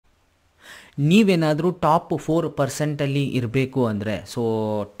ನೀವೇನಾದರೂ ಟಾಪ್ 4% ಇರಬೇಕು ಅಂದರೆ, ಸೊ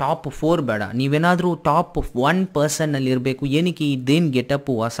ಟಾಪ್ 4 ಬೇಡ, ನೀವೇನಾದರೂ ಟಾಪ್ 1% ಇರಬೇಕು. ಏನಕ್ಕೆ ಇದೇನು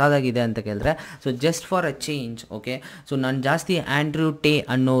ಗೆಟಪ್ಪು ಹೊಸದಾಗಿದೆ ಅಂತ ಕೇಳಿದ್ರೆ, so just for a change. Okay, so ನಾನು ಜಾಸ್ತಿ ಆ್ಯಂಡ್ರ್ಯೂ ಟೇ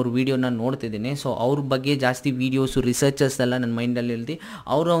ಅನ್ನೋರು ವೀಡಿಯೋನ ನೋಡ್ತಿದ್ದೀನಿ. ಸೊ ಅವ್ರ ಬಗ್ಗೆ ಜಾಸ್ತಿ ವೀಡಿಯೋಸು ರಿಸರ್ಚರ್ಸ್ ಎಲ್ಲ ನನ್ನ ಮೈಂಡಲ್ಲಿ ಹೇಳ್ದು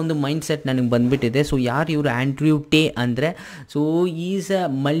ಅವರ ಒಂದು ಮೈಂಡ್ ಸೆಟ್ ನನಗೆ ಬಂದುಬಿಟ್ಟಿದೆ. ಸೊ ಯಾರು ಇವರು ಆ್ಯಂಡ್ರ್ಯೂ ಟೇ ಅಂದರೆ, so is a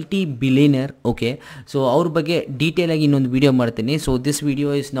multi billionaire. Okay, so ಅವ್ರ ಬಗ್ಗೆ ಡೀಟೇಲಾಗಿ ಇನ್ನೊಂದು ವೀಡಿಯೋ ಮಾಡ್ತೀನಿ. So this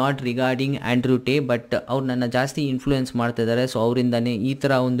video is not regarding ಆ್ಯಂಡ್ರ್ಯೂ tea, but ಅವ್ರು ನನ್ನ ಜಾಸ್ತಿ ಇನ್ಫ್ಲೂಯೆನ್ಸ್ ಮಾಡ್ತಿದ್ದಾರೆ. ಸೊ ಅವರಿಂದನೇ ಈ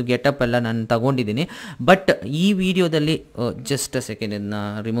ಥರ ಒಂದು ಗೆಟಪ್ ಎಲ್ಲ ನಾನು ತಗೊಂಡಿದ್ದೀನಿ. ಬಟ್ ಈ ವಿಡಿಯೋದಲ್ಲಿ ಜಸ್ಟ್ ಅ ಸೆಕೆಂಡ್ ಇದನ್ನ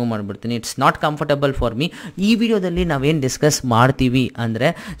ರಿಮೂವ್ ಮಾಡಿಬಿಡ್ತೀನಿ. It's not comfortable for me. ಈ ವಿಡಿಯೋದಲ್ಲಿ ನಾವೇನು ಡಿಸ್ಕಸ್ ಮಾಡ್ತೀವಿ ಅಂದರೆ,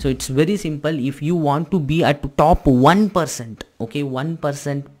 so it's very simple. If you want to be at top 1%, okay,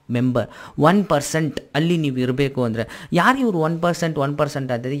 1% member, 1% ಅಲ್ಲಿ ನೀವು ಇರಬೇಕು ಅಂದರೆ, ಯಾರು ಇವರು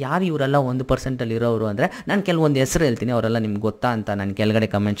 1% ಆದರೆ ಯಾರು ಇವರೆಲ್ಲ 1% ಇರೋರು ಅಂದರೆ, ನಾನು ಕೆಲವೊಂದು ಹೆಸರು ಹೇಳ್ತೀನಿ, ಅವರೆಲ್ಲ ನಿಮ್ಗೆ ಗೊತ್ತಾ ಅಂತ ನಾನು ಕೆಳಗಡೆ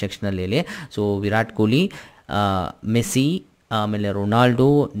ಕಮೆಂಟ್ ಸೆಕ್ಷನಲ್ಲಿ ಹೇಳಿ. ಸೊ ವಿರಾಟ್ ಕೊಹ್ಲಿ, ಮೆಸ್ಸಿ, ಆಮೇಲೆ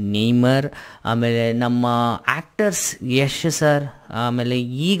ರೊನಾಲ್ಡೋ, ನೇಮರ್, ಆಮೇಲೆ ನಮ್ಮ ಆ್ಯಕ್ಟರ್ಸ್ ಯಶ್ ಸರ್, ಆಮೇಲೆ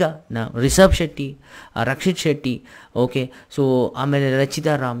ಈಗ ರಿಷಬ್ ಶೆಟ್ಟಿ, ರಕ್ಷಿತ್ ಶೆಟ್ಟಿ, ಓಕೆ, ಸೊ ಆಮೇಲೆ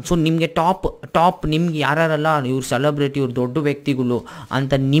ರಚಿತಾ ರಾಮ್. ಸೊ ನಿಮಗೆ ಟಾಪ್ ನಿಮ್ಗೆ ಯಾರೆಲ್ಲ ಇವ್ರು ಸೆಲೆಬ್ರಿಟಿ, ಇವ್ರು ದೊಡ್ಡ ವ್ಯಕ್ತಿಗಳು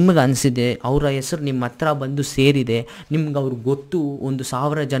ಅಂತ ನಿಮ್ಗೆ ಅನಿಸಿದೆ, ಅವರ ಹೆಸರು ನಿಮ್ಮ ಹತ್ರ ಬಂದು ಸೇರಿದೆ, ನಿಮ್ಗೆ ಅವ್ರು ಗೊತ್ತು,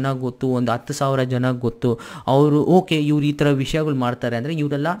 1,000 ಜನ ಗೊತ್ತು, 10,000 ಜನ ಗೊತ್ತು, ಅವರು ಓಕೆ ಇವ್ರು ಈ ಥರ ವಿಷಯಗಳು ಮಾಡ್ತಾರೆ ಅಂದರೆ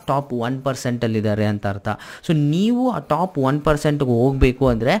ಇವರೆಲ್ಲ ಟಾಪ್ 1%ಅಲ್ಲಿದ್ದಾರೆ ಅಂತ ಅರ್ಥ. ಸೊ ನೀವು ಆ ಟಾಪ್ 1%ಗೆ ಹೋಗಬೇಕು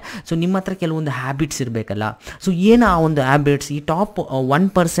ಅಂದರೆ, ಸೊ ನಿಮ್ಮ ಹತ್ರ ಕೆಲವೊಂದು ಹ್ಯಾಬಿಟ್ಸ್ ಇರಬೇಕಲ್ಲ. ಸೊ ಏನು ಆ ಒಂದು ಹ್ಯಾಬಿಟ್ಸ್, ಈ ಟಾಪ್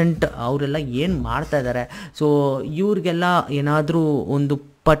 1% ಅವರೆಲ್ಲ ಏನು ಮಾಡ್ತಾ ಇದ್ದಾರೆ, ಸೊ ಇವ್ರಿಗೆಲ್ಲ ಏನಾದರೂ ಒಂದು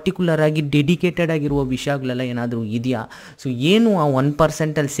ಪರ್ಟಿಕ್ಯುಲರ್ ಆಗಿ ಡೆಡಿಕೇಟೆಡ್ ಆಗಿರುವ ವಿಷಯಗಳೆಲ್ಲ ಏನಾದರೂ ಇದೆಯಾ, ಸೊ ಏನು ಆ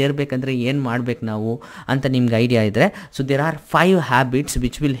 1%ಅಲ್ಲಿ ಸೇರಬೇಕಂದ್ರೆ ಏನು ಮಾಡಬೇಕು ನಾವು ಅಂತ ನಿಮ್ಗೆ ಐಡಿಯಾ ಇದ್ದರೆ, so there are 5 habits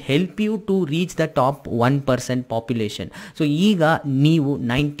which will help you to reach the top 1% population. So ಈಗ ನೀವು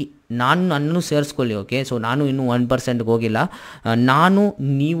ನನ್ನನ್ನು ಸೇರಿಸ್ಕೊಳ್ಳಿ. ಓಕೆ, ಸೊ ನಾನು ಇನ್ನೂ 1%ಗೆ ಹೋಗಿಲ್ಲ. ನಾನು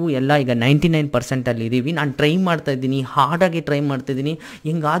ನೀವು ಎಲ್ಲ ಈಗ 99%ಅಲ್ಲಿ ಇದ್ದೀವಿ. ನಾನು ಟ್ರೈ ಮಾಡ್ತಾಯಿದ್ದೀನಿ, ಹಾರ್ಡಾಗಿ ಟ್ರೈ ಮಾಡ್ತಾಯಿದ್ದೀನಿ,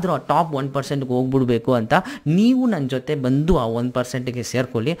 ಹಿಂಗಾದರೂ ಆ ಟಾಪ್ 1%ಗೆ ಹೋಗ್ಬಿಡ್ಬೇಕು ಅಂತ. ನೀವು ನನ್ನ ಜೊತೆ ಬಂದು ಆ 1%ಗೆ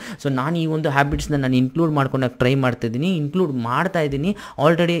ಸೇರ್ಕೊಳ್ಳಿ. ಸೊ ನಾನು ಈ ಒಂದು ಹ್ಯಾಬಿಟ್ಸ್ನ ನಾನು ಇನ್ಕ್ಲೂಡ್ ಮಾಡ್ಕೊಳಕ್ಕೆ ಟ್ರೈ ಮಾಡ್ತಾಯಿದ್ದೀನಿ, ಇನ್ಕ್ಲೂಡ್ ಮಾಡ್ತಾಯಿದ್ದೀನಿ.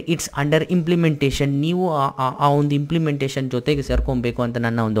 Already it's under implementation. ನೀವು ಆ ಒಂದು ಇಂಪ್ಲಿಮೆಂಟೇಷನ್ ಜೊತೆಗೆ ಸೇರ್ಕೊಬೇಕು ಅಂತ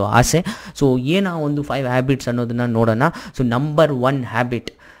ನನ್ನ ಒಂದು ಆಸೆ. ಸೊ ಏನು ಆ ಒಂದು 5 ಹ್ಯಾಬಿಟ್ಸ್ ಅನ್ನೋದನ್ನು ನೋಡೋಣ. ಸೊ ನಂಬರ್ 1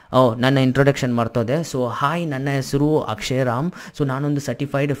 ಹ್ಯಾಬಿಟ್, ನನ್ನ ಇಂಟ್ರೊಡಕ್ಷನ್ ಮಾಡ್ತೋದೆ. ಸೊ ಹಾಯ್, ನನ್ನ ಹೆಸರು ಅಕ್ಷಯ್ ರಾಮ್. ಸೊ ನಾನೊಂದು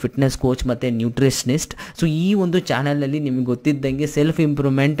ಸರ್ಟಿಫೈಡ್ ಫಿಟ್ನೆಸ್ ಕೋಚ್ ಮತ್ತು ನ್ಯೂಟ್ರಿಷನಿಸ್ಟ್. ಸೊ ಈ ಒಂದು ಚಾನಲಲ್ಲಿ ನಿಮಗೆ ಗೊತ್ತಿದ್ದಂಗೆ ಸೆಲ್ಫ್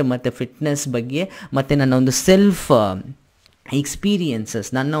ಇಂಪ್ರೂವ್ಮೆಂಟ್ ಮತ್ತು ಫಿಟ್ನೆಸ್ ಬಗ್ಗೆ ಮತ್ತು ನನ್ನ ಒಂದು ಸೆಲ್ಫ್ ಎಕ್ಸ್ಪೀರಿಯನ್ಸಸ್,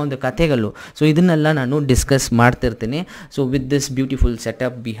 ನನ್ನ ಒಂದು ಕಥೆಗಳು, ಸೊ ಇದನ್ನೆಲ್ಲ ನಾನು ಡಿಸ್ಕಸ್ ಮಾಡ್ತಿರ್ತೀನಿ. So with this beautiful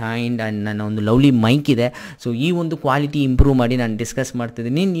setup behind and ನನ್ನ ಒಂದು ಲವ್ಲಿ ಮೈಕ್ ಇದೆ. ಸೊ ಈ ಒಂದು ಕ್ವಾಲಿಟಿ ಇಂಪ್ರೂವ್ ಮಾಡಿ ನಾನು ಡಿಸ್ಕಸ್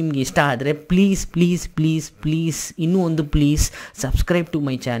ಮಾಡ್ತಿದ್ದೀನಿ. ನಿಮ್ಗೆ ಇಷ್ಟ ಆದರೆ ಪ್ಲೀಸ್ ಇನ್ನೂ ಒಂದು please subscribe to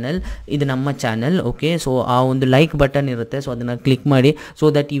my channel. ಇದು ನಮ್ಮ ಚಾನಲ್. ಓಕೆ, ಸೊ ಆ ಒಂದು ಲೈಕ್ ಬಟನ್ ಇರುತ್ತೆ, ಸೊ ಅದನ್ನು ಕ್ಲಿಕ್ ಮಾಡಿ,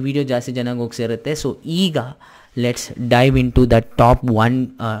 ಸೊ ದಟ್ ಈ ವಿಡಿಯೋ ಜಾಸ್ತಿ ಜನಕ್ಕೆ ಹೋಗಿ ಸೇರುತ್ತೆ. ಸೊ ಈಗ let's dive in to the top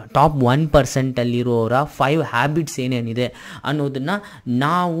 1% ಅಲ್ಲಿರೋರ 5 habits ಏನೇನಿದೆ ಅನ್ನೋದನ್ನು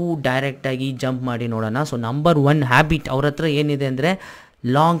ನಾವು ಡೈರೆಕ್ಟಾಗಿ ಜಂಪ್ ಮಾಡಿ ನೋಡೋಣ. ಸೊ ನಂಬರ್ 1 ಹ್ಯಾಬಿಟ್, ಅವ್ರ ಹತ್ರ ಏನಿದೆ ಅಂದರೆ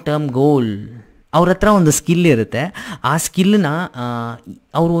ಲಾಂಗ್ ಟರ್ಮ್ ಗೋಲ್. ಅವ್ರ ಹತ್ರ ಒಂದು ಸ್ಕಿಲ್ ಇರುತ್ತೆ. ಆ ಸ್ಕಿಲ್ನ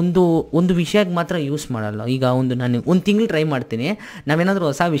ಅವರು ಒಂದು ವಿಷಯಕ್ಕೆ ಮಾತ್ರ ಯೂಸ್ ಮಾಡಲ್ಲ. ಈಗ ನಾನು 1 ತಿಂಗಳು ಟ್ರೈ ಮಾಡ್ತೀನಿ, ನಾವೇನಾದರೂ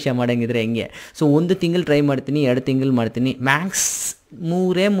ಹೊಸ ವಿಷಯ ಮಾಡೋಂಗಿದ್ರೆ ಹೆಂಗೆ. ಸೊ 1 ತಿಂಗಳು ಟ್ರೈ ಮಾಡ್ತೀನಿ, 2 ತಿಂಗಳು ಮಾಡ್ತೀನಿ, ಮ್ಯಾಕ್ಸ್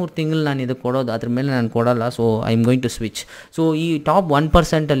 3 ತಿಂಗಳು ನಾನು ಇದು ಕೊಡೋದು, ಅದ್ರ ಮೇಲೆ ನಾನು ಕೊಡೋಲ್ಲ. So I am going to switch. So ಈ ಟಾಪ್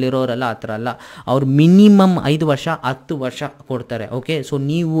 1%ಅಲ್ಲಿರೋರೆಲ್ಲ ಆ ಥರ ಅಲ್ಲ. ಅವ್ರು ಮಿನಿಮಮ್ 5 ವರ್ಷ 10 ವರ್ಷ ಕೊಡ್ತಾರೆ. ಓಕೆ, ಸೊ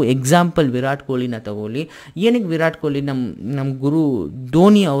ನೀವು ಎಕ್ಸಾಂಪಲ್ ವಿರಾಟ್ ಕೊಹ್ಲಿನ ತಗೊಳ್ಳಿ. ಏನಕ್ಕೆ ವಿರಾಟ್ ಕೊಹ್ಲಿ ನಮ್ಮ ಗುರು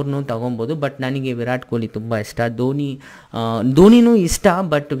ಧೋನಿ ಅವ್ರನ್ನೂ ತಗೊಬೋದು, ಬಟ್ ನನಗೆ ವಿರಾಟ್ ಕೊಹ್ಲಿ ತುಂಬ ಇಷ್ಟ. ಧೋನಿನೂ ಇಷ್ಟ,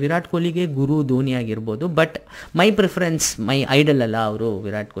 ಬಟ್ ವಿರಾಟ್ ಕೊಹ್ಲಿಗೆ ಗುರು ಧೋನಿ ಆಗಿರ್ಬೋದು. But my preference, my idle ಅಲ್ಲ ಅವರು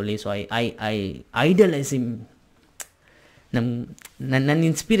Virat Kohli. So I idolise him. ನನ್ನ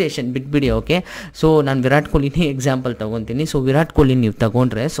ಇನ್ಸ್ಪಿರೇಷನ್ ಬಿಟ್ಬಿಡಿ. ಓಕೆ, ಸೊ ನಾನು ವಿರಾಟ್ ಕೊಹ್ಲಿನೇ ಎಕ್ಸಾಂಪಲ್ ತೊಗೊತೀನಿ. ಸೊ ವಿರಾಟ್ ಕೊಹ್ಲಿ ನೀವು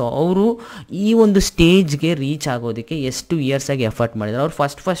ತಗೊಂಡ್ರೆ, ಸೊ ಅವರು ಈ ಒಂದು ಸ್ಟೇಜ್ಗೆ ರೀಚ್ ಆಗೋದಕ್ಕೆ ಎಷ್ಟು ಇಯರ್ಸಾಗಿ ಎಫರ್ಟ್ ಮಾಡಿದ್ದಾರೆ. ಅವ್ರು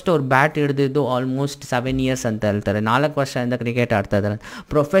ಫಸ್ಟ್ ಅವ್ರು ಬ್ಯಾಟ್ ಹಿಡಿದಿದ್ದು ಆಲ್ಮೋಸ್ಟ್ 7 ಇಯರ್ಸ್ ಅಂತ ಹೇಳ್ತಾರೆ. 4 ವರ್ಷದಿಂದ ಕ್ರಿಕೆಟ್ ಆಡ್ತಾ ಇದ್ದಾರೆ.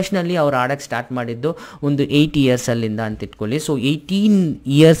 ಪ್ರೊಫೆಷ್ನಲಿ ಅವ್ರು ಆಡೋಕ್ಕೆ ಸ್ಟಾರ್ಟ್ ಮಾಡಿದ್ದು ಒಂದು 8 ಇಯರ್ಸಲ್ಲಿಂದ ಅಂತ ಇಟ್ಕೊಳ್ಳಿ. ಸೊ 18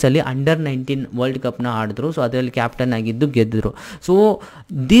 ಇಯರ್ಸಲ್ಲಿ ಅಂಡರ್-19 ವರ್ಲ್ಡ್ ಕಪ್ನ ಆಡಿದ್ರು. ಸೊ ಅದರಲ್ಲಿ ಕ್ಯಾಪ್ಟನ್ ಆಗಿದ್ದು ಗೆದ್ದರು. So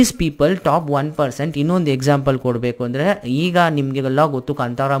these people top 1%. ಇನ್ನೊಂದು ಎಕ್ಸಾಂಪಲ್ ಕೊಡಬೇಕು ಅಂದರೆ ಈಗ ನಿಮಗೆಲ್ಲ ಗೊತ್ತು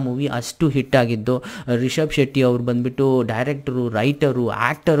ಕಾಂತಾರ ಮೂವಿ ಅಷ್ಟು ಹಿಟ್ ಆಗಿದ್ದು. ರಿಷಬ್ ಶೆಟ್ಟಿ ಅವ್ರು ಬಂದುಬಿಟ್ಟು ಡೈರೆಕ್ಟರು, ರೈಟರು,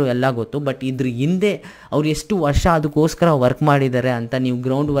 ಆ್ಯಕ್ಟರು ಎಲ್ಲ ಗೊತ್ತು. ಬಟ್ ಇದ್ರ ಹಿಂದೆ ಅವ್ರು ಎಷ್ಟು ವರ್ಷ ಅದಕ್ಕೋಸ್ಕರ ವರ್ಕ್ ಮಾಡಿದ್ದಾರೆ ಅಂತ ನೀವು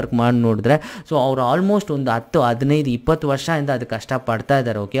ಗ್ರೌಂಡ್ ವರ್ಕ್ ಮಾಡಿ ನೋಡಿದ್ರೆ, ಸೊ ಅವ್ರು ಆಲ್ಮೋಸ್ಟ್ ಒಂದು 10, 15, 20 ವರ್ಷದಿಂದ ಅದಕ್ಕೆ ಕಷ್ಟಪಡ್ತಾ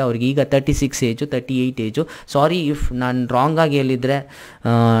ಇದ್ದಾರೆ. ಓಕೆ, ಅವ್ರಿಗೆ ಈಗ 36 ಏಜು, 38 ಏಜು. ಸಾರಿ ಇಫ್ ನಾನು ರಾಂಗ್ ಆಗಿ ಹೇಳಿದರೆ,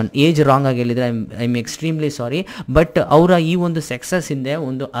 ಏಜ್ ರಾಂಗ್ ಆಗಿ ಹೇಳಿದರೆ I am extremely sorry. But ಅವರ ಈ ಒಂದು ಸಕ್ಸಸ್ ಹಿಂದೆ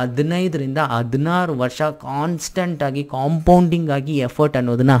ಒಂದು 15ರಿಂದ 16 ವರ್ಷ ಕಾನ್ಸ್ಟೆಂಟಾಗಿ ಕಾಂಪೌಂಡಿಂಗ್ ಆಗಿ ಎಫರ್ಟ್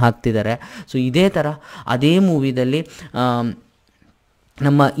ಅನ್ನೋದನ್ನು ಹಾಕ್ತಿದ್ದಾರೆ. ಸೊ ಇದೇ ಥರ ಅದೇ ಮೂವಿದಲ್ಲಿ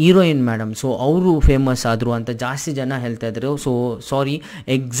ನಮ್ಮ ಹೀರೋಯಿನ್ ಮೇಡಮ್, ಸೊ ಅವರು ಫೇಮಸ್ ಆದರು ಅಂತ ಜಾಸ್ತಿ ಜನ ಹೇಳ್ತಾ ಇದ್ರು. ಸೊ ಸಾರಿ,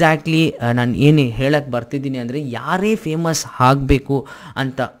 ಎಕ್ಸಾಕ್ಟ್ಲಿ ನಾನು ಏನು ಹೇಳಕ್ಕೆ ಬರ್ತಿದ್ದೀನಿ ಅಂದರೆ, ಯಾರೇ ಫೇಮಸ್ ಆಗಬೇಕು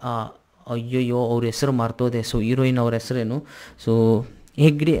ಅಂತ ಅಯ್ಯಯ್ಯೋ ಅವ್ರ ಹೆಸರು ಮರ್ತೋದೆ. ಸೊ ಹೀರೋಯಿನ್ ಅವ್ರ ಹೆಸರೇನು? ಸೊ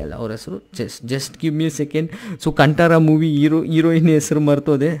ಹೆಗ್ಡೆ ಅಲ್ಲ ಅವ್ರ ಹೆಸರು, just give me a second. So Kantara movie heroine ಹೆಸರು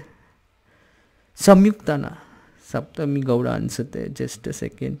ಮರ್ತೋದೆ. ಸಂಯುಕ್ತನ, ಸಪ್ತಮಿ ಗೌಡ ಅನಿಸುತ್ತೆ. Just A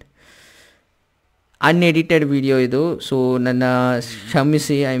second. Unedited video ಇದು, ಸೊ ನನ್ನ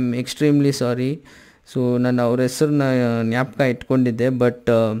ಕ್ಷಮಿಸಿ, I am extremely sorry. So ನಾನು ಅವ್ರ ಹೆಸರನ್ನ ಜ್ಞಾಪಕ ಇಟ್ಕೊಂಡಿದ್ದೆ, but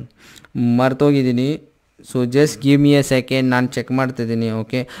ಮರ್ತೋಗಿದ್ದೀನಿ. So just give me a second, ನಾನು ಚೆಕ್ ಮಾಡ್ತಿದ್ದೀನಿ.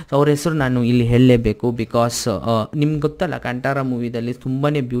 ಓಕೆ, ಸೊ ಅವ್ರ ಹೆಸರು ನಾನು ಇಲ್ಲಿ ಹೇಳಲೇಬೇಕು, ಬಿಕಾಸ್ ನಿಮ್ಗೆ ಗೊತ್ತಲ್ಲ ಕಾಂತಾರ ಮೂವಿದಲ್ಲಿ ತುಂಬಾ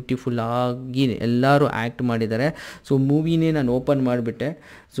ಬ್ಯೂಟಿಫುಲ್ ಆಗಿ ಎಲ್ಲರೂ ಆ್ಯಕ್ಟ್ ಮಾಡಿದ್ದಾರೆ. ಸೊ ಮೂವಿನೇ ನಾನು ಓಪನ್ ಮಾಡಿಬಿಟ್ಟೆ.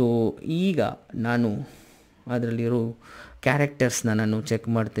 ಸೊ ಈಗ ನಾನು ಅದರಲ್ಲಿರೋ ಕ್ಯಾರೆಕ್ಟರ್ಸ್ನ ನಾನು ಚೆಕ್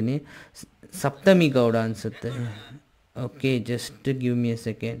ಮಾಡ್ತೀನಿ. ಸಪ್ತಮಿ ಗೌಡ ಅನಿಸುತ್ತೆ. Okay, just give me a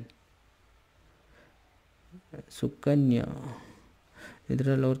second. Sukanya,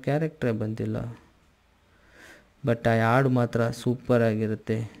 ಇದರಲ್ಲಿ ಅವ್ರ ಕ್ಯಾರೆಕ್ಟ್ರೇ ಬಂದಿಲ್ಲ, ಬಟ್ ಆ ಹಾಡು ಮಾತ್ರ ಸೂಪರ್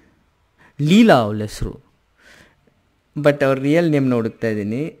ಆಗಿರುತ್ತೆ. ಲೀಲಾ ಅವಳ ಹೆಸರು, ಬಟ್ ಅವ್ರ ರಿಯಲ್ ನೇಮ್ನ ಹುಡುಕ್ತಾ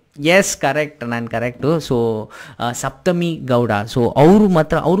ಇದ್ದೀನಿ. ಎಸ್, ಕರೆಕ್ಟ್, ನಾನು ಕರೆಕ್ಟು. ಸೊ ಸಪ್ತಮಿ ಗೌಡ, ಸೊ ಅವರು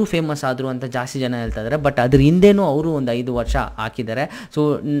ಮಾತ್ರ ಅವರು ಫೇಮಸ್ ಆದರು ಅಂತ ಜಾಸ್ತಿ ಜನ ಹೇಳ್ತಾ ಇದ್ದಾರೆ. ಬಟ್ ಅದ್ರ ಹಿಂದೆನೂ ಅವರು ಒಂದು 5 ವರ್ಷ ಹಾಕಿದ್ದಾರೆ. ಸೊ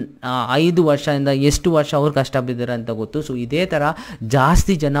 5 ವರ್ಷದಿಂದ ಎಷ್ಟು ವರ್ಷ ಅವ್ರು ಕಷ್ಟ ಬಿದ್ದಿದ್ದಾರೆ ಅಂತ ಗೊತ್ತು. ಸೊ ಇದೇ ಥರ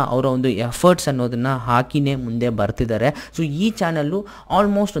ಜಾಸ್ತಿ ಜನ ಅವರ ಒಂದು ಎಫರ್ಟ್ಸ್ ಅನ್ನೋದನ್ನು ಹಾಕಿನೇ ಮುಂದೆ ಬರ್ತಿದ್ದಾರೆ. ಸೊ ಈ ಚಾನಲ್ಲು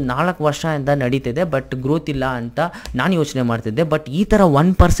ಆಲ್ಮೋಸ್ಟ್ 4 ವರ್ಷದಿಂದ ನಡೀತಿದೆ, ಬಟ್ ಗ್ರೋತ್ ಇಲ್ಲ ಅಂತ ನಾನು ಯೋಚನೆ ಮಾಡ್ತಿದ್ದೆ. ಬಟ್ ಈ ಥರ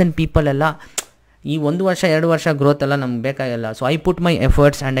 1% ಪೀಪಲ್ ಎಲ್ಲ ಈ 1 ವರ್ಷ 2 ವರ್ಷ ಗ್ರೋತ್ ಎಲ್ಲ ನಮ್ಗೆ ಬೇಕಾಗಿಲ್ಲ. So I put my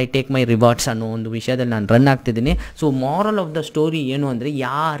efforts and I take my rewards ಅನ್ನೋ ಒಂದು ವಿಷಯದಲ್ಲಿ ನಾನು run ಆಗ್ತಿದ್ದೀನಿ. So moral of the story ಏನು ಅಂದರೆ,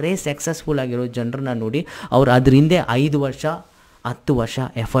 ಯಾರೇ ಸಕ್ಸಸ್ಫುಲ್ ಆಗಿರೋ ಜನರನ್ನ ನೋಡಿ, ಅವ್ರು ಅದ್ರ ಹಿಂದೆ 5 ವರ್ಷ 10 ವರ್ಷ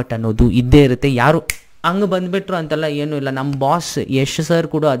ಎಫರ್ಟ್ ಅನ್ನೋದು ಇದ್ದೇ ಇರುತ್ತೆ. ಯಾರು ಹಂಗೆ ಬಂದುಬಿಟ್ರು ಅಂತೆಲ್ಲ ಏನೂ ಇಲ್ಲ. ನಮ್ಮ ಬಾಸ್ ಯಶ್ ಸರ್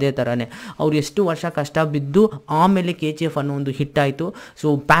ಕೂಡ ಅದೇ ಥರನೇ, ಅವ್ರು ಎಷ್ಟು ವರ್ಷ ಕಷ್ಟ ಬಿದ್ದು ಆಮೇಲೆ KGF ಅನ್ನೋ ಒಂದು ಹಿಟ್ ಆಯಿತು. ಸೊ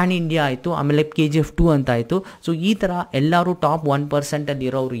ಪ್ಯಾನ್ ಇಂಡಿಯಾ ಆಯಿತು, ಆಮೇಲೆ KGF 2 ಅಂತ ಆಯಿತು. ಸೊ ಈ ಥರ ಎಲ್ಲರೂ ಟಾಪ್ 1%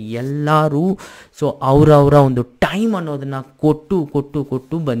 ಇರೋರು ಎಲ್ಲರೂ ಸೊ ಅವರವರ ಒಂದು ಟೈಮ್ ಅನ್ನೋದನ್ನು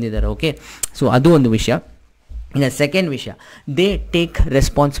ಕೊಟ್ಟು ಬಂದಿದ್ದಾರೆ. ಓಕೆ, ಸೊ ಅದು ಒಂದು ವಿಷಯ. ಇನ್ನು ಸೆಕೆಂಡ್ ವಿಷಯ, they take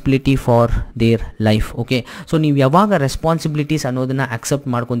responsibility for their life. Okay, so ನೀವು ಯಾವಾಗ ರೆಸ್ಪಾನ್ಸಿಬಿಲಿಟೀಸ್ ಅನ್ನೋದನ್ನು ಅಕ್ಸೆಪ್ಟ್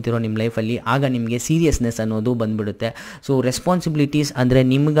ಮಾಡ್ಕೊತಿರೋ ನಿಮ್ಮ ಲೈಫಲ್ಲಿ, ಆಗ ನಿಮಗೆ ಸೀರಿಯಸ್ನೆಸ್ ಅನ್ನೋದು ಬಂದುಬಿಡುತ್ತೆ. ಸೊ ರೆಸ್ಪಾನ್ಸಿಬಿಲಿಟೀಸ್ ಅಂದರೆ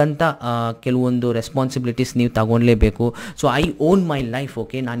ನಿಮಗಂತ ಕೆಲವೊಂದು ರೆಸ್ಪಾನ್ಸಿಬಿಲಿಟೀಸ್ ನೀವು ತಗೊಳ್ಳೇಬೇಕು. So I own my life.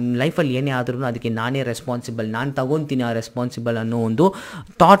 Okay, ನಾನು ನಿಮ್ಮ ಲೈಫಲ್ಲಿ ಏನೇ ಆದ್ರೂ ಅದಕ್ಕೆ ನಾನೇ ರೆಸ್ಪಾನ್ಸಿಬಲ್, ನಾನು ತಗೊತೀನಿ ಆ ರೆಸ್ಪಾನ್ಸಿಬಲ್ ಅನ್ನೋ ಒಂದು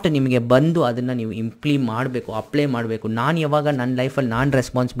ಥಾಟ್ ನಿಮಗೆ ಬಂದು ಅದನ್ನು ನೀವು ಅಪ್ಲೈ ಮಾಡಬೇಕು. ನಾನು ಯಾವಾಗ ನನ್ನ ಲೈಫಲ್ಲಿ ನಾನು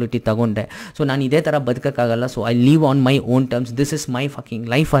ರೆಸ್ಪಾನ್ಸಿಬಿಲಿಟಿ ತಗೊಂಡೆ, ಸೊ ನಾನು ಇದೇ ಥರ ಬದುಕೋಕ್ಕಾಗಲ್ಲ. So I leave on my own terms, this is my packing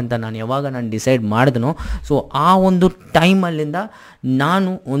life ಅಂತ ನಾನು ಯಾವಾಗ ಡಿಸೈಡ್ ಮಾಡಿದ್ನೋ, ಸೊ ಆ ಒಂದು ಟೈಮಲ್ಲಿಂದ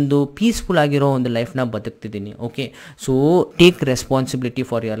ನಾನು ಒಂದು ಪೀಸ್ಫುಲ್ ಆಗಿರೋ ಒಂದು ಲೈಫ್ನ ಬದುಕ್ತಿದ್ದೀನಿ. Okay, so take responsibility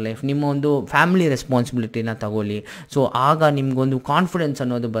for your life. ನಿಮ್ಮ ಒಂದು ಫ್ಯಾಮಿಲಿ ರೆಸ್ಪಾನ್ಸಿಬಿಲಿಟಿನ ತಗೊಳ್ಳಿ. ಸೊ ಆಗ ನಿಮಗೊಂದು ಕಾನ್ಫಿಡೆನ್ಸ್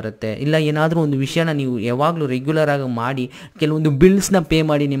ಅನ್ನೋದು ಬರುತ್ತೆ. ಇಲ್ಲ ಏನಾದರೂ ಒಂದು ವಿಷಯನ ನೀವು ಯಾವಾಗಲೂ ರೆಗ್ಯುಲರಾಗಿ ಮಾಡಿ, ಕೆಲವೊಂದು ಬಿಲ್ಸ್ನ ಪೇ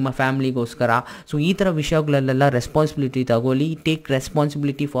ಮಾಡಿ ನಿಮ್ಮ ಫ್ಯಾಮ್ಲಿಗೋಸ್ಕರ. ಸೊ ಈ ಥರ ವಿಷಯಗಳಲ್ಲೆಲ್ಲ ರೆಸ್ಪಾನ್ಸಿಬಿಲಿಟಿ ತಗೊಳ್ಳಿ. Take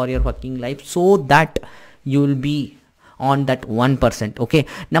responsibility for your packing life, so that you will be on that 1%. okay,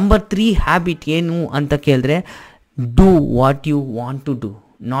 number 3 habit ಏನು ಅಂತ ಕೇಳಿದ್ರೆ, do what you want to do,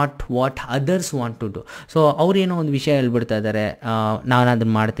 not what others want to do. So ಅವ್ರೇನೋ ಒಂದು ವಿಷಯ ಹೇಳ್ಬಿಡ್ತಾ ಇದ್ದಾರೆ, ನಾನು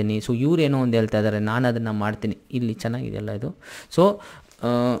ಅದನ್ನು ಮಾಡ್ತೀನಿ. ಸೊ ಇವರೇನೋ ಒಂದು ಹೇಳ್ತಾ ಇದ್ದಾರೆ, ನಾನು ಅದನ್ನು ಮಾಡ್ತೀನಿ. ಇಲ್ಲಿ ಚೆನ್ನಾಗಿದೆಯಲ್ಲ ಇದು. ಸೊ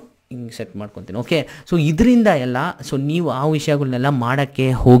ಹಿಂಗೆ ಸೆಟ್ ಮಾಡ್ಕೊತೀನಿ. ಓಕೆ, ಸೊ ಇದರಿಂದ ಎಲ್ಲ ಸೊ ನೀವು ಆ ವಿಷಯಗಳನ್ನೆಲ್ಲ ಮಾಡೋಕ್ಕೆ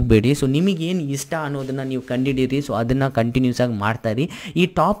ಹೋಗಬೇಡಿ. ಸೊ ನಿಮಗೇನು ಇಷ್ಟ ಅನ್ನೋದನ್ನು ನೀವು ಕಂಡುಹಿಡೀರಿ. ಸೊ ಅದನ್ನು ಕಂಟಿನ್ಯೂಸ್ ಆಗಿ ಮಾಡ್ತಾಯಿರಿ. ಈ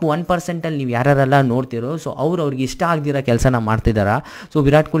ಟಾಪ್ 1%ಅಲ್ಲಿ ನೀವು ಯಾರೆಲ್ಲ ನೋಡ್ತಿರೋ, ಸೊ ಅವ್ರಿಗೆ ಇಷ್ಟ ಆಗದಿರೋ ಕೆಲಸನ ಮಾಡ್ತಿದ್ದಾರಾ? ಸೊ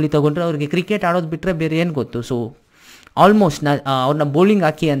ವಿರಾಟ್ ಕೊಹ್ಲಿ ತೊಗೊಂಡ್ರೆ ಅವ್ರಿಗೆ ಕ್ರಿಕೆಟ್ ಆಡೋದು ಬಿಟ್ಟರೆ ಬೇರೆ ಏನು ಗೊತ್ತು? ಸೊ ಆಲ್ಮೋಸ್ಟ್ ಅವ್ರನ್ನ ಬೌಲಿಂಗ್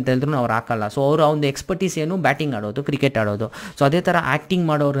ಹಾಕಿ ಅಂತ ಹೇಳಿದ್ರು ಅವ್ರು ಹಾಕಲ್ಲ. ಸೊ ಅವರ ಒಂದು ಎಕ್ಸ್ಪರ್ಟೀಸ್ ಏನು, ಬ್ಯಾಟಿಂಗ್ ಆಡೋದು, ಕ್ರಿಕೆಟ್ ಆಡೋದು. ಸೊ ಅದೇ ಥರ ಆ್ಯಕ್ಟಿಂಗ್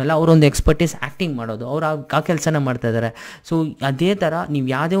ಮಾಡೋರೆಲ್ಲ ಅವರೊಂದು ಎಕ್ಸ್ಪರ್ಟೀಸ್ ಆ್ಯಕ್ಟಿಂಗ್ ಮಾಡೋದು, ಅವ್ರು ಆ ಕೆಲಸನ ಮಾಡ್ತಾಯಿದ್ದಾರೆ. ಸೊ ಅದೇ ಥರ ನೀವು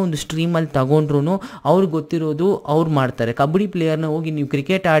ಯಾವುದೇ ಒಂದು ಸ್ಟ್ರೀಮಲ್ಲಿ ತಗೊಂಡ್ರೂ ಅವ್ರಿಗೆ ಗೊತ್ತಿರೋದು ಅವ್ರು ಮಾಡ್ತಾರೆ. ಕಬಡ್ಡಿ ಪ್ಲೇಯರ್ನ ಹೋಗಿ ನೀವು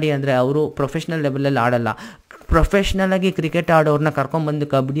ಕ್ರಿಕೆಟ್ ಆಡಿ ಅಂದರೆ ಅವರು ಪ್ರೊಫೆಷ್ನಲ್ ಲೆವೆಲಲ್ಲಿ ಆಡಲ್ಲ. ಪ್ರೊಫೆಷ್ನಲ್ ಆಗಿ ಕ್ರಿಕೆಟ್ ಆಡೋರನ್ನ ಕರ್ಕೊಂಡ್ಬಂದು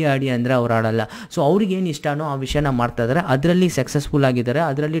ಕಬಡ್ಡಿ ಆಡಿ ಅಂದರೆ ಅವ್ರು ಆಡಲ್ಲ. ಸೊ ಅವ್ರಿಗೇನು ಇಷ್ಟನೋ ಆ ವಿಷಯನ ಮಾಡ್ತಾ ಇದ್ದಾರೆ, ಅದರಲ್ಲಿ ಸಕ್ಸಸ್ಫುಲ್ ಆಗಿದ್ದಾರೆ,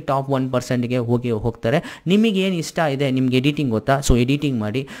 ಅದರಲ್ಲಿ ಟಾಪ್ 1%ಗೆ ಹೋಗ್ತಾರೆ. ನಿಮಗೇನು ಇಷ್ಟ ಇದೆ, ನಿಮ್ಗೆ ಎಡಿಟಿಂಗ್ ಗೊತ್ತಾ, ಸೊ ಎಡಿಟಿಂಗ್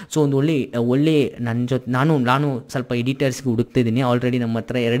ಮಾಡಿ. ಸೊ ಒಂದು ಒಳ್ಳೆ ನನ್ನ ಜೊತೆ ನಾನು ಸ್ವಲ್ಪ ಎಡಿಟರ್ಸ್ಗೆ ಹುಡುಕ್ತಿದ್ದೀನಿ. ಆಲ್ರೆಡಿ ನಮ್ಮ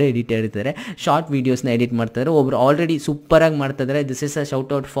ಹತ್ರ 2 ಎಡಿಟರ್ ಇದ್ದಾರೆ, ಶಾರ್ಟ್ ವೀಡಿಯೋಸ್ನ ಎಡಿಟ್ ಮಾಡ್ತಾರೆ. ಒಬ್ರು ಆಲ್ರೆಡಿ ಸೂಪರಾಗಿ ಮಾಡ್ತಾಯಿದ್ದಾರೆ. This is a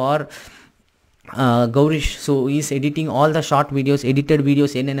shout out for Gourish. So is editing all the short videos, edited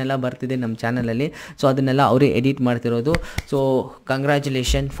videos ಏನೇನೆಲ್ಲ ಬರ್ತಿದೆ ನಮ್ಮ ಚಾನಲಲ್ಲಿ, ಸೊ ಅದನ್ನೆಲ್ಲ ಅವರೇ ಎಡಿಟ್ ಮಾಡ್ತಿರೋದು. So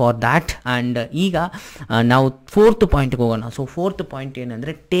congratulation for that. And ಈಗ ನಾವು 4th ಪಾಯಿಂಟ್ಗೆ ಹೋಗೋಣ. ಸೊ 4th ಪಾಯಿಂಟ್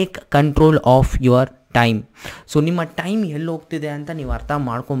ಏನಂದರೆ take control of your time. So ನಿಮ್ಮ ಟೈಮ್ ಎಲ್ಲಿ ಹೋಗ್ತಿದೆ ಅಂತ ನೀವು ಅರ್ಥ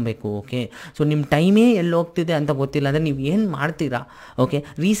ಮಾಡ್ಕೊಬೇಕು. ಓಕೆ, ಸೊ ನಿಮ್ಮ ಟೈಮೇ ಎಲ್ಲಿ ಹೋಗ್ತಿದೆ ಅಂತ ಗೊತ್ತಿಲ್ಲ ಅಂದರೆ ನೀವು ಏನು ಮಾಡ್ತೀರಾ. ಓಕೆ,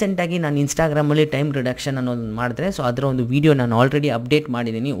 ರೀಸೆಂಟಾಗಿ ನಾನು ಇನ್ಸ್ಟಾಗ್ರಾಮಲ್ಲಿ ಟೈಮ್ ರಿಡಕ್ಷನ್ ಅನ್ನೋದನ್ನು ಮಾಡಿದ್ರೆ, ಸೊ ಅದರ ಒಂದು ವೀಡಿಯೋ ನಾನು ಆಲ್ರೆಡಿ ಅಪ್ಡೇಟ್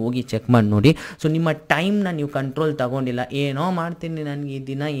ಮಾಡಿದ್ದೀನಿ, ಹೋಗಿ ಚೆಕ್ ಮಾಡಿ ನೋಡಿ. ಸೊ ನಿಮ್ಮ ಟೈಮ್ನ ನೀವು ಕಂಟ್ರೋಲ್ ತಗೊಂಡಿಲ್ಲ, ಏನೋ ಮಾಡ್ತೀನಿ, ನನಗೆ ಈ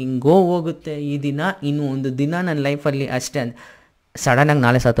ದಿನ ಹಿಂಗೋ ಹೋಗುತ್ತೆ, ಈ ದಿನ ಇನ್ನೂ ಒಂದು ದಿನ ನನ್ನ ಲೈಫಲ್ಲಿ ಅಷ್ಟೇ ಅಂತ ಸಡನ್ನಾಗಿ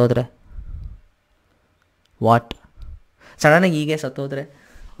ನಾಳೆ ಸತ್ತೋದ್ರೆ ವಾಟ್, ಸಡನ್ನಾಗಿ ಹೀಗೆ ಸತ್ತೋದ್ರೆ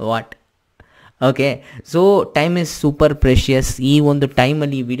what. Okay, so time is super precious. ಈ ಒಂದು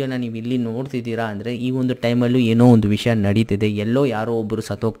ಟೈಮಲ್ಲಿ ಈ ವಿಡಿಯೋನ ನೀವು ಇಲ್ಲಿ ನೋಡ್ತಿದ್ದೀರಾ ಅಂದರೆ ಈ ಒಂದು ಟೈಮಲ್ಲೂ ಏನೋ ಒಂದು ವಿಷಯ ನಡೀತಿದೆ, ಎಲ್ಲೋ ಯಾರೋ ಒಬ್ಬರು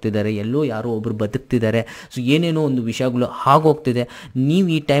ಸತ್ತೋಗ್ತಿದ್ದಾರೆ, ಎಲ್ಲೋ ಯಾರೋ ಒಬ್ಬರು ಬದುಕ್ತಿದ್ದಾರೆ. ಸೊ ಏನೇನೋ ಒಂದು ವಿಷಯಗಳು ಆಗೋಗ್ತಿದೆ. ನೀವು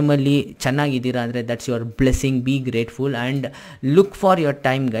ಈ ಟೈಮಲ್ಲಿ ಚೆನ್ನಾಗಿದ್ದೀರಾ ಅಂದರೆ that's your blessing. Be grateful and look for your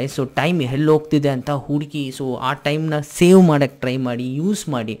time guys. So time ಎಲ್ಲಿ ಹೋಗ್ತಿದೆ ಅಂತ ಹುಡುಕಿ, ಸೊ ಆ ಟೈಮ್ನ ಸೇವ್ ಮಾಡೋಕ್ಕೆ ಟ್ರೈ ಮಾಡಿ, ಯೂಸ್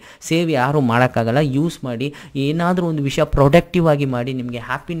ಮಾಡಿ. ಸೇವ್ ಯಾರೂ ಮಾಡೋಕ್ಕಾಗಲ್ಲ, ಯೂಸ್ ಮಾಡಿ. ಏನಾದರೂ ಒಂದು ವಿಷಯ ಪ್ರೊಡಕ್ಟಿವ್ ಆಗಿ ಮಾಡಿ, ನಿಮಗೆ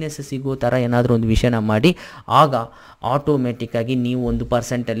ಹ್ಯಾಪಿನೆಸ್ ಸಿಗೋ ಥರ ಏನಾದರೂ ಒಂದು ವಿಷಯನ ಮಾಡಿ, ಆಗ ಆಟೋಮೆಟಿಕ್ಕಾಗಿ ನೀವು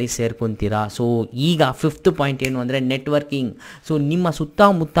 1%ಅಲ್ಲಿ ಸೇರ್ಕೊತೀರಾ. ಸೊ ಈಗ 5th ಪಾಯಿಂಟ್ ಏನು ಅಂದರೆ ನೆಟ್ವರ್ಕಿಂಗ್. ಸೊ ನಿಮ್ಮ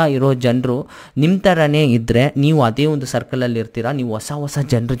ಸುತ್ತಮುತ್ತ ಇರೋ ಜನರು ನಿಮ್ಮ ಥರನೇ ಇದ್ದರೆ ನೀವು ಅದೇ ಒಂದು ಸರ್ಕಲಲ್ಲಿ ಇರ್ತೀರಾ. ನೀವು ಹೊಸ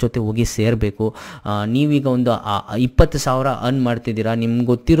ಜನರ ಜೊತೆ ಹೋಗಿ ಸೇರಬೇಕು. ನೀವೀಗ ಒಂದು 20,000 ಅರ್ನ್ ಮಾಡ್ತಿದ್ದೀರಾ, ನಿಮ್ಗೆ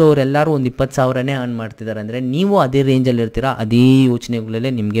ಗೊತ್ತಿರೋರೆಲ್ಲರೂ ಒಂದು 20,000ನೇ ಅರ್ನ್ ಮಾಡ್ತಿದ್ದಾರೆ ಅಂದರೆ ನೀವು ಅದೇ ರೇಂಜಲ್ಲಿ ಇರ್ತೀರಾ, ಅದೇ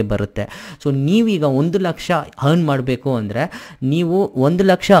ಯೋಚನೆಗಳಲ್ಲೇ ನಿಮಗೆ ಬರುತ್ತೆ. ಸೊ ನೀವೀಗ 1 ಲಕ್ಷ ಅರ್ನ್ ಮಾಡಬೇಕು ಅಂದರೆ ನೀವು 1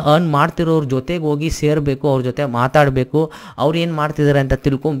 ಲಕ್ಷ ಅರ್ನ್ ಮಾಡ್ತಿರೋರ ಜೊತೆಗೆ ಹೋಗಿ ಸೇರಬೇಕು, ಅವ್ರ ಜೊತೆ ಮಾತಾಡಬೇಕು, ಅವ್ರು ಏನು ಮಾಡ್ತಿದ್ದಾರೆ ಅಂತ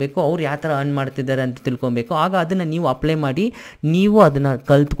ತಿಳ್ಕೊಬೇಕು, ಅವ್ರು ಯಾವ ಥರ ಅರ್ನ್ ಮಾಡ್ತಿದ್ದಾರೆ ಅಂತ ತಿಳ್ಕೊಬೇಕು. ಆಗ ಅದನ್ನು ನೀವು ಅಪ್ಲೈ ಮಾಡಿ, ನೀವು ಅದನ್ನು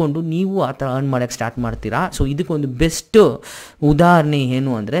ಕಲ್ತ್ಕೊಂಡು ನೀವು ಆ ಥರ ಅರ್ನ್ ಮಾಡೋಕ್ಕೆ ಸ್ಟಾರ್ಟ್ ಮಾಡ್ತೀರಾ. ಸೊ ಇದಕ್ಕೊಂದು ಬೆಸ್ಟ್ ಉದಾಹರಣೆ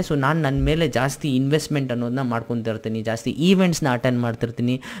ಏನು ಅಂದರೆ, ಸೊ ನಾನು ನನ್ನ ಮೇಲೆ ಜಾಸ್ತಿ ಇನ್ವೆಸ್ಟ್ಮೆಂಟ್ ಅನ್ನೋದನ್ನ ಮಾಡ್ಕೊತಾ ಇರ್ತೀನಿ, ಜಾಸ್ತಿ ಈವೆಂಟ್ಸ್ನ ಅಟೆಂಡ್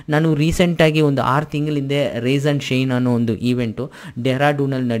ಮಾಡ್ತಿರ್ತೀನಿ. ನಾನು ರೀಸೆಂಟಾಗಿ ಒಂದು 6 ತಿಂಗಳ ಹಿಂದೆ ರೇಸ್ ಆ್ಯಂಡ್ ಶೈನ್ ಅನ್ನೋ ಒಂದು ಈವೆಂಟು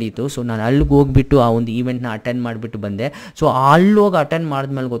ಡೆಹ್ರಾಡೂನಲ್ಲಿ ನಡೀತು. ಸೊ ನಾನು ಅಲ್ಲಿಗೆ ಹೋಗ್ಬಿಟ್ಟು ಆ ಒಂದು ಈವೆಂಟ್ನ ಅಟೆಂಡ್ ಮಾಡಿಬಿಟ್ಟು ಬಂದೆ. ಸೊ ಅಲ್ಲೋಗಿ ಅಟೆಂಡ್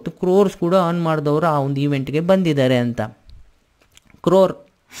ಮಾಡಿದ್ಮೇಲೆ ಗೊತ್ತು, ಕ್ರೋರ್ಸ್ ಕೂಡ ಅರ್ನ್ ಮಾಡಿದವರು ಆ ಒಂದು ಈವೆಂಟ್ಗೆ ಬಂದಿದ್ದಾರೆ ಅಂತ. ಕ್ರೋರ್.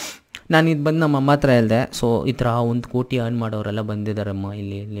 ನಾನು ಇದು ಬಂದು ನಮ್ಮ ಅಮ್ಮ ಹತ್ರ ಹೇಳಿದೆ, ಸೊ ಈ ಥರ 1 ಕೋಟಿ ಅರ್ನ್ ಮಾಡೋರೆಲ್ಲ ಬಂದಿದ್ದಾರಮ್ಮ,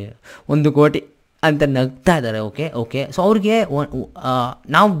 ಇಲ್ಲಿ 1 ಕೋಟಿ ಅಂತ ನಗ್ತಾ ಇದ್ದಾರೆ. ಓಕೆ ಸೊ ಅವ್ರಿಗೆ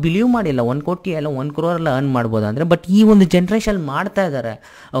ನಾವು ಬಿಲೀವ್ ಮಾಡಿಲ್ಲ 1 ಕೋಟಿ ಎಲ್ಲ 1 crore ಎಲ್ಲ ಅರ್ನ್ ಮಾಡ್ಬೋದು ಅಂದರೆ, ಬಟ್ ಈ ಒಂದು ಜನ್ರೇಷನ್ ಮಾಡ್ತಾ ಇದ್ದಾರೆ.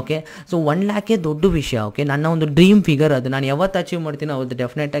 ಓಕೆ, ಸೊ 1 lakh ದೊಡ್ಡ ವಿಷಯ. ಓಕೆ, ನನ್ನ ಒಂದು ಡ್ರೀಮ್ ಫಿಗರ್ ಅದು. ನಾನು ಯಾವತ್ತು ಅಚೀವ್ ಮಾಡ್ತೀನಿ ಅವತ್ತು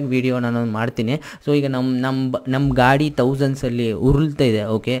ಡೆಫಿನೆಟಾಗಿ ವೀಡಿಯೋ ನಾನು ಮಾಡ್ತೀನಿ. ಸೊ ಈಗ ನಮ್ಮ ಗಾಡಿ ಥೌಸಂಡ್ಸಲ್ಲಿ ಉರುಳ್ತಾ ಇದೆ.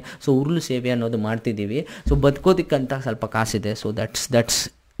 ಓಕೆ, ಸೊ ಉರುಳು ಸೇವೆ ಅನ್ನೋದು ಮಾಡ್ತಿದ್ದೀವಿ. ಸೊ ಬದುಕೋದಕ್ಕಂತ ಸ್ವಲ್ಪ ಕಾಸಿದೆ. So that's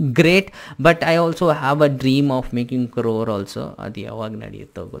great. But I also have a dream of making crore also. ಅದು ಯಾವಾಗ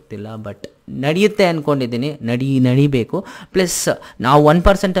ನಡೆಯುತ್ತೋ ಗೊತ್ತಿಲ್ಲ, ಬಟ್ ನಡೆಯುತ್ತೆ ಅಂದ್ಕೊಂಡಿದ್ದೀನಿ. ನಡಿಬೇಕು. ಪ್ಲಸ್ ನಾವು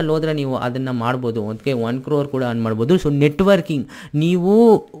 1%ಅಲ್ಲಿ ಹೋದರೆ ನೀವು ಅದನ್ನು ಮಾಡ್ಬೋದು, ಅದಕ್ಕೆ 1 crore ಕೂಡ ಅರ್ನ್ ಮಾಡ್ಬೋದು. ಸೊ ನೆಟ್ವರ್ಕಿಂಗ್, ನೀವು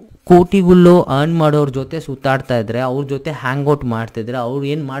ಕೋಟಿಗಳು ಅರ್ನ್ ಮಾಡೋರ ಜೊತೆ ಸುತ್ತಾಡ್ತಾ ಇದ್ದರೆ, ಅವ್ರ ಜೊತೆ ಹ್ಯಾಂಗ್ಔಟ್ ಮಾಡ್ತಿದ್ರೆ, ಅವ್ರು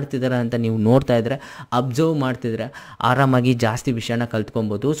ಏನು ಮಾಡ್ತಿದ್ದಾರೆ ಅಂತ ನೀವು ನೋಡ್ತಾ ಇದ್ದರೆ, ಅಬ್ಸರ್ವ್ ಮಾಡ್ತಿದ್ರೆ ಆರಾಮಾಗಿ ಜಾಸ್ತಿ ವಿಷಯನ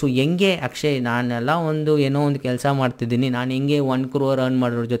ಕಲ್ತ್ಕೊಬೋದು. ಸೊ ಹೆಂಗೆ ಅಕ್ಷಯ್ ನಾನೆಲ್ಲ ಏನೋ ಒಂದು ಕೆಲಸ ಮಾಡ್ತಿದ್ದೀನಿ, ನಾನು ಹೆಂಗೆ 1 crore ಅರ್ನ್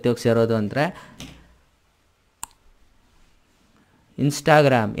ಮಾಡೋರ ಜೊತೆ ಹೋಗಿ ಸೇರೋದು ಅಂದರೆ,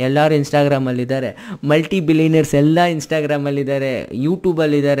 ಇನ್ಸ್ಟಾಗ್ರಾಮ್. ಎಲ್ಲರೂ ಇನ್ಸ್ಟಾಗ್ರಾಮಲ್ಲಿದ್ದಾರೆ, ಮಲ್ಟಿ ಬಿಲಿಯನರ್ಸ್ ಎಲ್ಲ ಇನ್ಸ್ಟಾಗ್ರಾಮಲ್ಲಿದ್ದಾರೆ,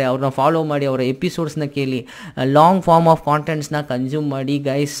 ಯೂಟ್ಯೂಬಲ್ಲಿದ್ದಾರೆ. ಅವ್ರನ್ನ ಫಾಲೋ ಮಾಡಿ, ಅವರ ಎಪಿಸೋಡ್ಸ್ನ ಕೇಳಿ, ಲಾಂಗ್ ಫಾರ್ಮ್ ಆಫ್ ಕಾಂಟೆಂಟ್ಸ್ನ ಕನ್ಸ್ಯೂಮ್ ಮಾಡಿ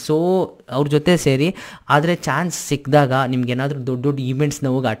ಗೈಸ್. ಸೊ ಅವ್ರ ಜೊತೆ ಸೇರಿ. ಆದರೆ ಚಾನ್ಸ್ ಸಿಕ್ಕಿದಾಗ, ನಿಮ್ಗೇನಾದರೂ ದೊಡ್ಡ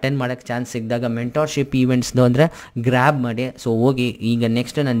ಈವೆಂಟ್ಸ್ನ ಹೋಗಿ ಅಟೆಂಡ್ ಮಾಡೋಕ್ಕೆ ಚಾನ್ಸ್ ಸಿಕ್ಕಿದಾಗ, ಮೆಂಟರ್ಶಿಪ್ ಈವೆಂಟ್ಸ್ದು ಅಂದರೆ ಗ್ರ್ಯಾಬ್ ಮಾಡಿ. ಸೊ ಹೋಗಿ, ಈಗ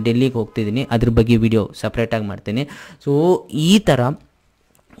ನೆಕ್ಸ್ಟ್ ನಾನು ಡೆಲ್ಲಿಗೆ ಹೋಗ್ತಿದ್ದೀನಿ, ಅದ್ರ ಬಗ್ಗೆ ವಿಡಿಯೋ ಸಪ್ರೇಟಾಗಿ ಮಾಡ್ತೀನಿ. ಸೊ ಈ ಥರ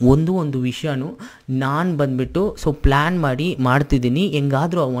ಒಂದು ವಿಷಯನೂ ನಾನು ಬಂದುಬಿಟ್ಟು ಸೊ ಪ್ಲ್ಯಾನ್ ಮಾಡ್ತಿದ್ದೀನಿ,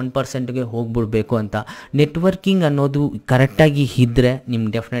 ಹೆಂಗಾದರೂ ಆ 1%ಗೆ ಹೋಗ್ಬಿಡ್ಬೇಕು ಅಂತ. ನೆಟ್ವರ್ಕಿಂಗ್ ಅನ್ನೋದು ಕರೆಕ್ಟಾಗಿ ಇದ್ದರೆ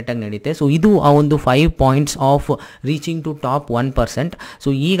ನಿಮ್ಗೆ ಡೆಫಿನೆಟಾಗಿ ನಡೀತೆ. ಸೊ ಇದು ಆ ಒಂದು 5 points of reaching to top 1%.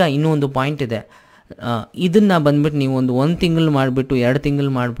 So ಈಗ ಇನ್ನೂ ಒಂದು ಪಾಯಿಂಟ್ ಇದೆ. ಇದನ್ನು ಬಂದುಬಿಟ್ಟು ನೀವು ಒಂದು ತಿಂಗಳು ಮಾಡಿಬಿಟ್ಟು 2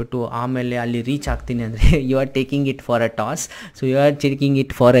 ತಿಂಗಳು ಮಾಡಿಬಿಟ್ಟು ಆಮೇಲೆ ಅಲ್ಲಿ ರೀಚ್ ಆಗ್ತೀನಿ ಅಂದರೆ you are taking it for a toss. So you are taking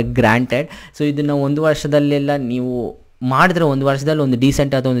it for a granted. So ಇದನ್ನು 1 ವರ್ಷದಲ್ಲೆಲ್ಲ ನೀವು ಮಾಡಿದ್ರೆ ಒಂದು ವರ್ಷದಲ್ಲಿ ಒಂದು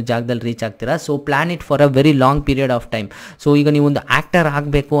ಡೀಸೆಂಟ್ ಆದ ಒಂದು ಜಾಗದಲ್ಲಿ ರೀಚ್ ಆಗ್ತೀರಾ. So plan it for a very long period of time. So ಈಗ ನೀವೊಂದು ಆ್ಯಕ್ಟರ್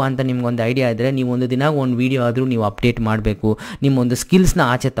ಆಗಬೇಕು ಅಂತ ನಿಮ್ಗೊಂದು ಐಡಿಯಾ ಇದ್ದರೆ, ನೀವೊಂದು ದಿನ ಒಂದು ವೀಡಿಯೋ ಆದರೂ ನೀವು ಅಪ್ಡೇಟ್ ಮಾಡಬೇಕು, ನಿಮ್ಮೊಂದು ಸ್ಕಿಲ್ಸ್ನ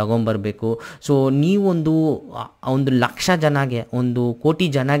ಆಚೆ ತೊಗೊಂಬರ್ಬೇಕು. ಸೊ ನೀವೊಂದು 1,00,000 ಜನಗೆ, 1,00,00,000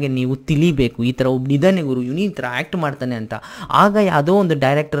 ಜನಗೆ ನೀವು ತಿಳಿಬೇಕು, ಈ ಥರ ಒಬ್ಬ ನಿಧಾನೆ ಗುರು ಇವನು ಈ ಥರ ಆ್ಯಕ್ಟ್ ಮಾಡ್ತಾನೆ ಅಂತ. ಆಗ ಯಾವುದೋ ಒಂದು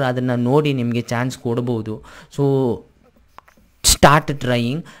ಡೈರೆಕ್ಟರ್ ಅದನ್ನು ನೋಡಿ ನಿಮಗೆ ಚಾನ್ಸ್ ಕೊಡ್ಬೋದು. So start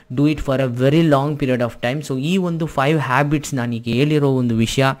trying, do it for a very long period of time. So ಈ ಒಂದು 5 ಹ್ಯಾಬಿಟ್ಸ್ ನಾನೀಗ ಹೇಳಿರೋ ಒಂದು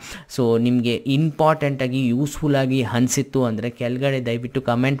ವಿಷಯ ಸೊ ನಿಮಗೆ ಇಂಪಾರ್ಟೆಂಟಾಗಿ ಯೂಸ್ಫುಲ್ಲಾಗಿ ಅನಿಸಿತ್ತು ಅಂದರೆ ಕೆಳಗಡೆ ದಯವಿಟ್ಟು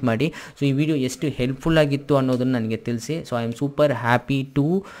ಕಮೆಂಟ್ ಮಾಡಿ. ಸೊ ಈ ವಿಡಿಯೋ ಎಷ್ಟು ಹೆಲ್ಪ್ಫುಲ್ಲಾಗಿತ್ತು ಅನ್ನೋದನ್ನು ನನಗೆ ತಿಳಿಸಿ. So I am super happy to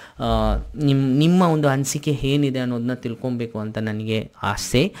ನಿಮ್ಮ ಒಂದು ಅನಿಸಿಕೆ ಏನಿದೆ ಅನ್ನೋದನ್ನ ತಿಳ್ಕೊಬೇಕು ಅಂತ ನನಗೆ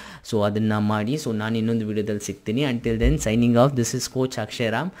ಆಸೆ. ಸೊ ಅದನ್ನು ಮಾಡಿ. ಸೊ ನಾನು ಇನ್ನೊಂದು ವಿಡಿಯೋದಲ್ಲಿ ಸಿಗ್ತೀನಿ. Until then signing off, this is coach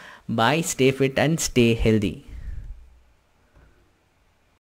ಅಕ್ಷಯರಾಮ್. Bye, stay fit and stay healthy.